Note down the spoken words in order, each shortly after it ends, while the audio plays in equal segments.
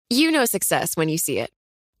You know success when you see it.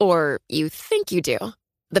 Or you think you do.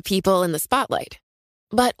 The people in the spotlight.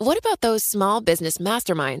 But what about those small business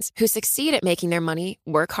masterminds who succeed at making their money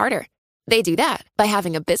work harder? They do that by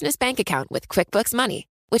having a business bank account with QuickBooks Money,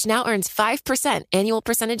 which now earns 5% annual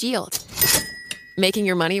percentage yield. Making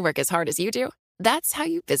your money work as hard as you do? That's how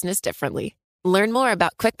you business differently. Learn more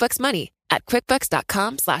about QuickBooks Money at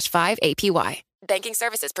quickbooks.com/5APY. Banking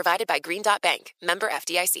services provided by Green Dot Bank. Member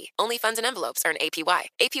FDIC. Only funds and envelopes earn APY.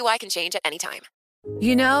 APY can change at any time.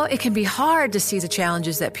 You know, it can be hard to see the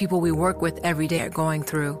challenges that people we work with every day are going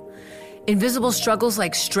through. Invisible struggles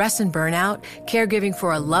like stress and burnout, caregiving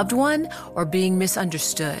for a loved one, or being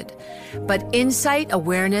misunderstood. But insight,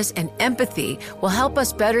 awareness, and empathy will help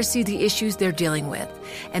us better see the issues they're dealing with.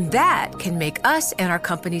 And that can make us and our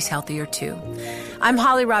companies healthier too. I'm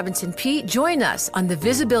Holly Robinson Peete. Join us on The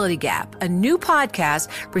Visibility Gap, a new podcast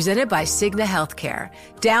presented by Cigna Healthcare.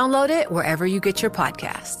 Download it wherever you get your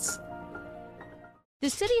podcasts. The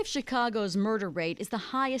city of Chicago's murder rate is the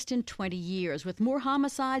highest in 20 years, with more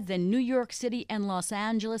homicides than New York City and Los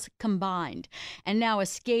Angeles combined. And now a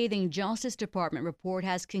scathing Justice Department report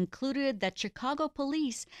has concluded that Chicago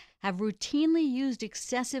police have routinely used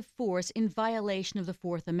excessive force in violation of the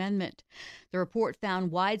Fourth Amendment. The report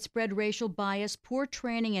found widespread racial bias, poor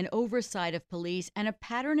training and oversight of police, and a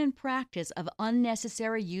pattern and practice of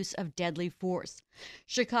unnecessary use of deadly force.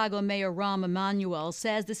 Chicago Mayor Rahm Emanuel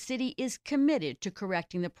says the city is committed to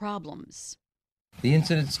correcting the problems. The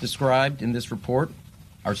incidents described in this report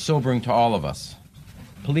are sobering to all of us.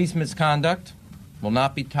 Police misconduct will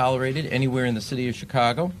not be tolerated anywhere in the city of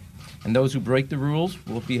Chicago, and those who break the rules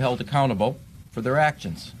will be held accountable for their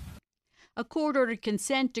actions. A court-ordered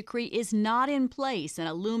consent decree is not in place, and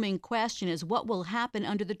a looming question is what will happen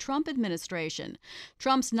under the Trump administration.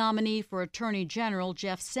 Trump's nominee for Attorney General,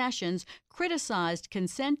 Jeff Sessions, criticized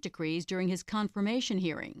consent decrees during his confirmation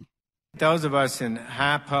hearing. Those of us in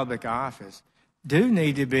high public office do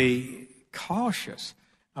need to be cautious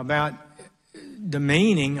about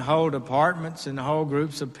demeaning whole departments and whole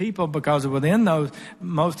groups of people, because within those,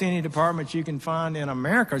 most any departments you can find in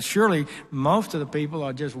America, surely most of the people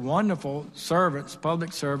are just wonderful servants,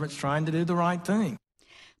 public servants trying to do the right thing.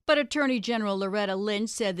 But Attorney General Loretta Lynch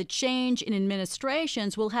said the change in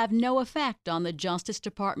administrations will have no effect on the Justice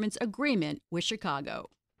Department's agreement with Chicago.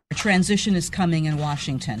 A transition is coming in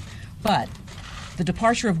Washington, but the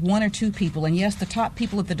departure of one or two people, and yes, the top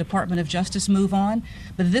people at the Department of Justice move on,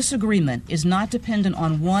 but this agreement is not dependent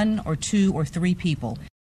on one or two or three people.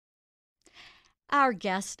 Our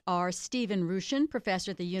guests are Stephen Rushin,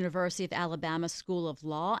 professor at the University of Alabama School of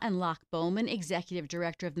Law, and Locke Bowman, executive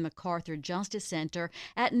director of the MacArthur Justice Center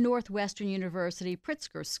at Northwestern University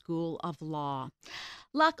Pritzker School of Law.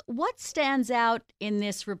 Locke, what stands out in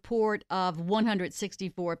this report of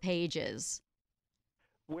 164 pages?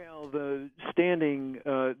 Well, to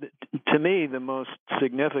me, the most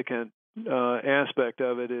significant aspect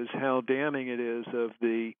of it is how damning it is of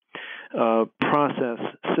the process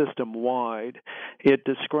system-wide. It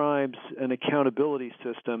describes an accountability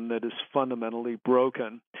system that is fundamentally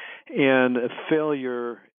broken and a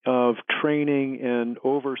failure of training and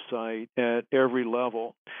oversight at every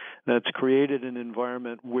level that's created an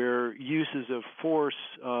environment where uses of force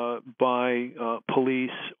by police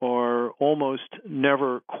are almost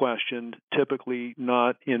never questioned, typically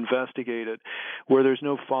not investigated, where there's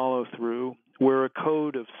no follow-through, where a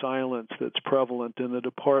code of silence that's prevalent in the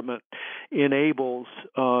department enables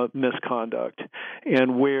misconduct,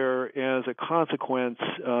 and where, as a consequence,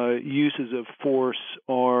 uses of force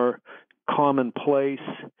are commonplace,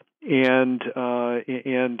 and a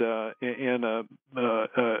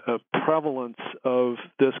prevalence of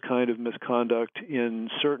this kind of misconduct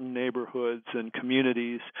in certain neighborhoods and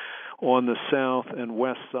communities on the south and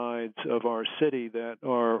west sides of our city that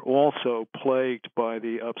are also plagued by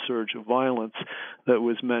the upsurge of violence that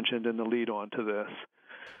was mentioned in the lead-on to this.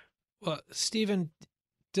 Well, Stephen,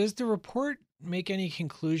 does the report make any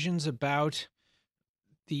conclusions about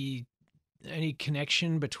any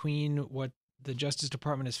connection between what the Justice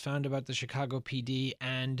Department has found about the Chicago PD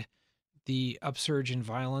and the upsurge in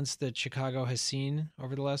violence that Chicago has seen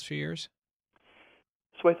over the last few years?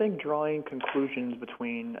 So I think drawing conclusions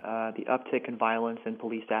between the uptick in violence and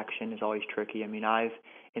police action is always tricky. I mean, I've,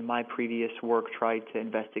 in my previous work, tried to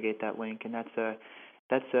investigate that link, and that's a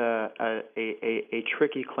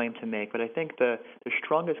tricky claim to make. But I think the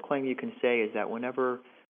strongest claim you can say is that whenever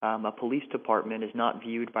a police department is not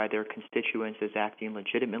viewed by their constituents as acting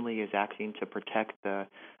legitimately, as acting to protect the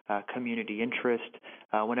community interest,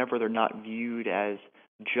 whenever they're not viewed as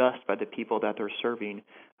just by the people that they're serving,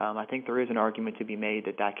 I think there is an argument to be made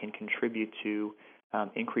that can contribute to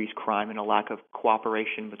increased crime and a lack of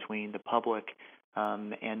cooperation between the public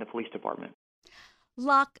and the police department.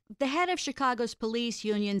 Locke, the head of Chicago's police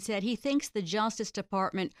union, said he thinks the Justice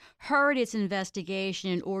Department hurried its investigation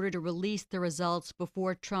in order to release the results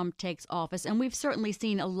before Trump takes office. And we've certainly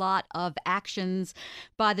seen a lot of actions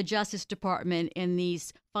by the Justice Department in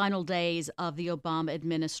these final days of the Obama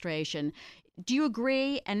administration. Do you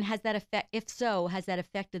agree? And if so, has that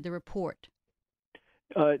affected the report?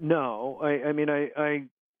 No, I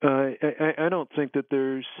don't think that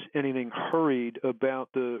there's anything hurried about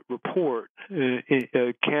the report.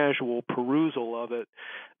 A casual perusal of it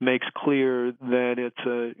makes clear that it's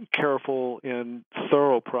a careful and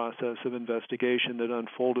thorough process of investigation that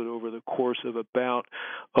unfolded over the course of about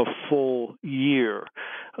a full year.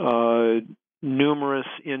 Numerous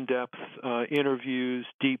in-depth interviews,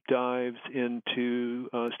 deep dives into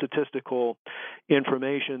statistical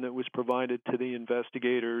information that was provided to the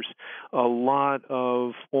investigators, a lot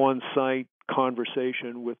of on-site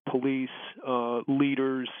conversation with police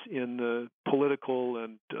leaders in the political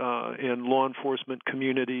and law enforcement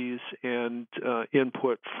communities, and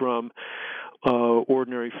input from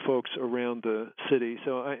ordinary folks around the city.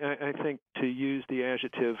 So I think to use the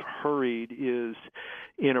adjective hurried is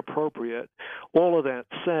inappropriate. All of that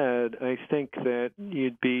said, I think that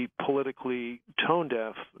you'd be politically tone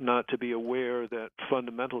deaf not to be aware that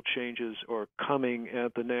fundamental changes are coming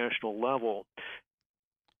at the national level.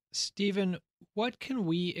 Stephen, what can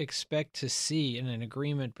we expect to see in an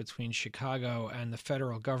agreement between Chicago and the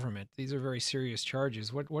federal government? These are very serious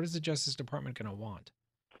charges. What is the Justice Department going to want?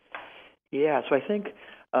 Yeah, so I think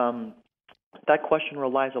that question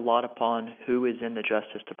relies a lot upon who is in the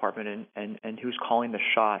Justice Department and who's calling the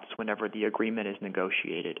shots whenever the agreement is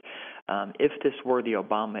negotiated. If this were the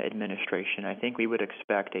Obama administration, I think we would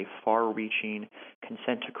expect a far-reaching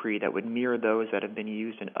consent decree that would mirror those that have been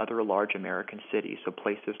used in other large American cities, so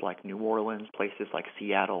places like New Orleans, places like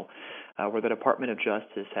Seattle, where the Department of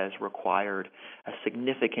Justice has required a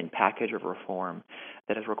significant package of reform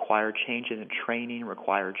that has required changes in training,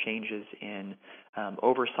 required changes in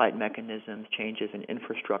oversight mechanisms, changes in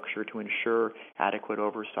infrastructure to ensure adequate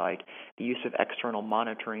oversight, the use of external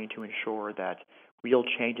monitoring to ensure that real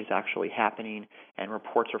change is actually happening, and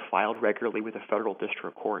reports are filed regularly with the federal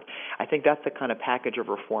district court. I think that's the kind of package of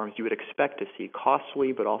reforms you would expect to see,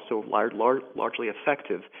 costly but also largely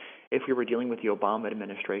effective if we were dealing with the Obama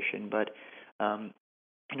administration. But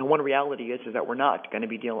one reality is that we're not going to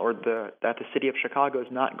be dealing, that the city of Chicago is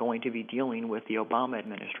not going to be dealing with the Obama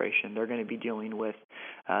administration. They're going to be dealing with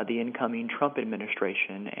the incoming Trump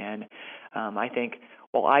administration. And I think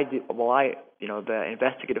the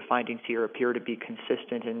investigative findings here appear to be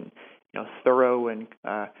consistent and thorough and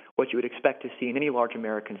what you would expect to see in any large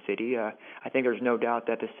American city. I think there's no doubt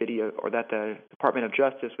that the city or that the Department of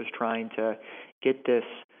Justice was trying to get this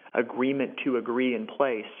agreement to agree in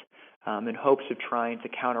place in hopes of trying to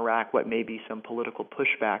counteract what may be some political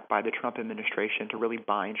pushback by the Trump administration to really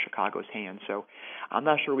bind Chicago's hand. So I'm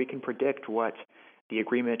not sure we can predict what the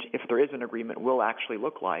agreement, if there is an agreement, will actually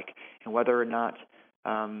look like, and whether or not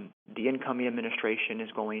the incoming administration is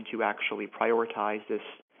going to actually prioritize this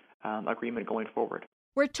agreement going forward.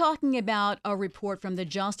 We're talking about a report from the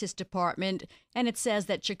Justice Department, and it says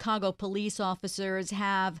that Chicago police officers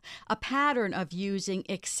have a pattern of using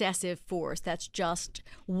excessive force. That's just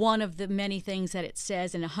one of the many things that it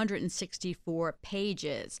says in 164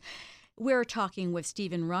 pages. We're talking with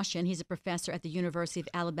Stephen Rushin. He's a professor at the University of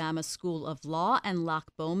Alabama School of Law, and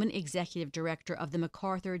Locke Bowman, executive director of the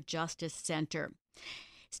MacArthur Justice Center.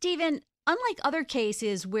 Stephen, unlike other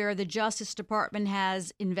cases where the Justice Department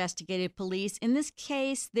has investigated police, in this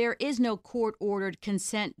case, there is no court-ordered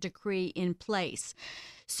consent decree in place.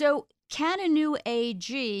 So can a new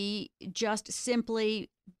AG just simply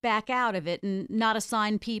back out of it and not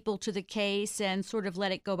assign people to the case and sort of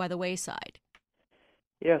let it go by the wayside?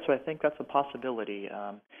 Yeah, so I think that's a possibility.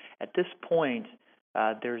 At this point,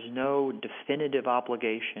 there's no definitive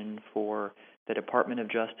obligation for the Department of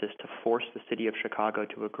Justice to force the city of Chicago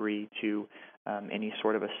to agree to any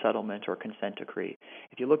sort of a settlement or consent decree.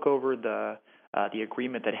 If you look over the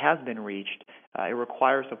agreement that has been reached, it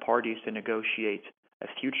requires the parties to negotiate a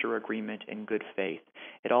future agreement in good faith.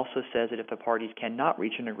 It also says that if the parties cannot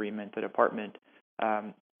reach an agreement, the department,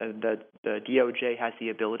 the DOJ has the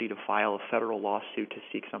ability to file a federal lawsuit to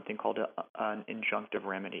seek something called an injunctive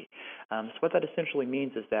remedy. So what that essentially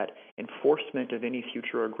means is that enforcement of any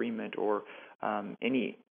future agreement or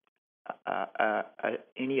any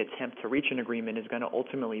attempt to reach an agreement is going to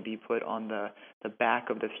ultimately be put on the back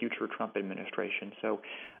of the future Trump administration. So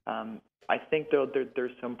I think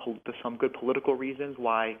there's some good political reasons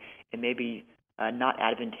why it may be not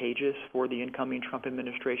advantageous for the incoming Trump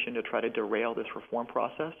administration to try to derail this reform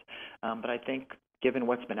process. But I think, given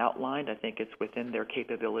what's been outlined, I think it's within their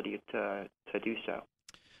capability to do so.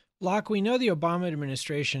 Locke, we know the Obama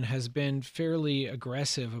administration has been fairly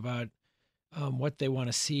aggressive about what they want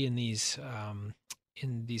to see in these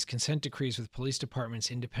consent decrees with police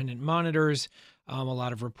departments, independent monitors, a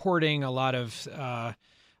lot of reporting, a lot of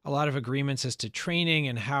agreements as to training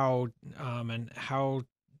and how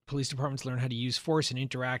police departments learn how to use force and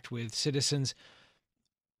interact with citizens.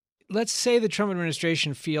 Let's say the Trump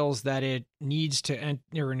administration feels that it needs to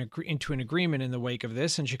enter into an agreement in the wake of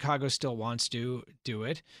this, and Chicago still wants to do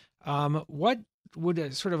it. What would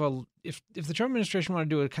if the Trump administration wanted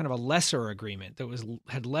to do a kind of a lesser agreement that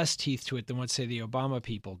had less teeth to it than what, say, the Obama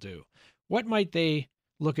people do, what might they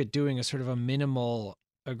look at doing as sort of a minimal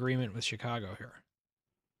agreement with Chicago here?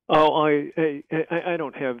 Oh, I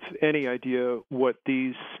don't have any idea what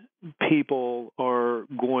these people are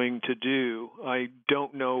going to do. I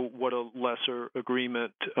don't know what a lesser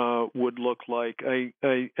agreement would look like. I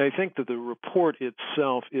think that the report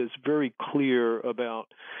itself is very clear about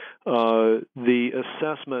the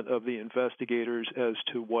assessment of the investigators as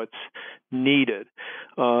to what's needed,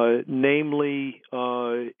 namely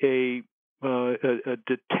a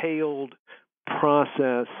detailed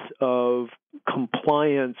process of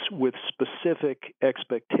compliance with specific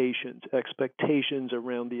expectations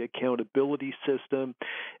around the accountability system,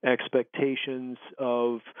 expectations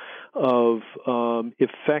of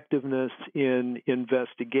effectiveness in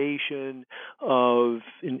investigation,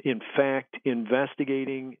 in fact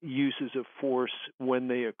investigating uses of force when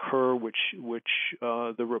they occur, which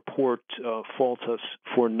the report faults us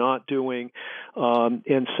for not doing,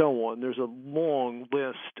 and so on. There's a long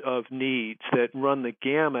list of needs that run the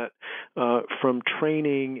gamut from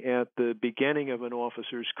training at the beginning of an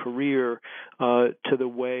officer's career to the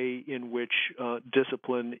way in which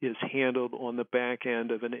discipline is handled on the back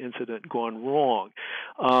end of an incident gone wrong.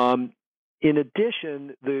 In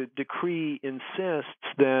addition, the decree insists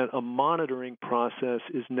that a monitoring process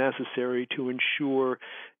is necessary to ensure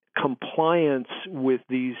compliance with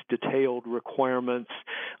these detailed requirements,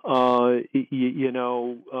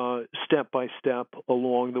 step by step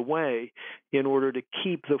along the way, in order to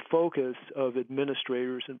keep the focus of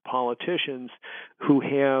administrators and politicians who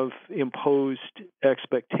have imposed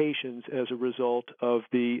expectations as a result of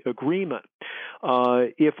the agreement.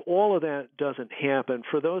 If all of that doesn't happen,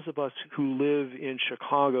 for those of us who live in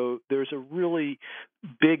Chicago, there's a really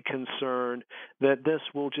big concern that this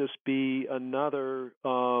will just be another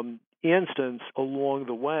instance along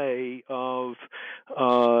the way of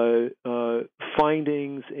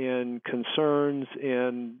findings and concerns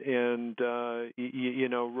and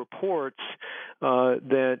reports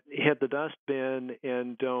that hit the dustbin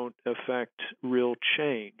and don't affect real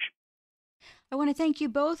change. I want to thank you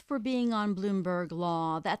both for being on Bloomberg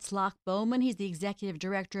Law. That's Locke Bowman. He's the executive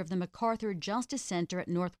director of the MacArthur Justice Center at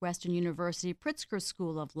Northwestern University Pritzker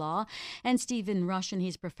School of Law, and Stephen Rushin.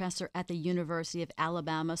 He's professor at the University of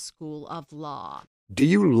Alabama School of Law. Do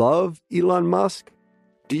you love Elon Musk?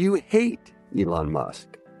 Do you hate Elon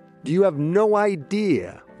Musk? Do you have no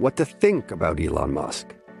idea what to think about Elon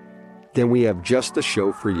Musk? Then we have just the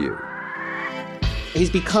show for you. He's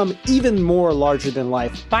become even more larger than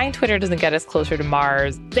life. Buying Twitter doesn't get us closer to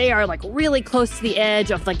Mars. They are really close to the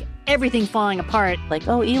edge of everything falling apart.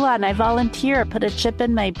 Oh, Elon, I volunteer. Put a chip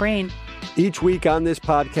in my brain. Each week on this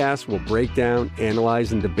podcast, we'll break down,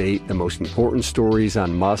 analyze, and debate the most important stories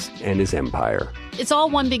on Musk and his empire. It's all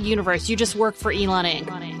one big universe. You just work for Elon Inc.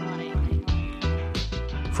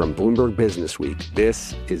 From Bloomberg Business Week,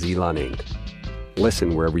 this is Elon Inc.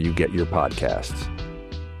 Listen wherever you get your podcasts.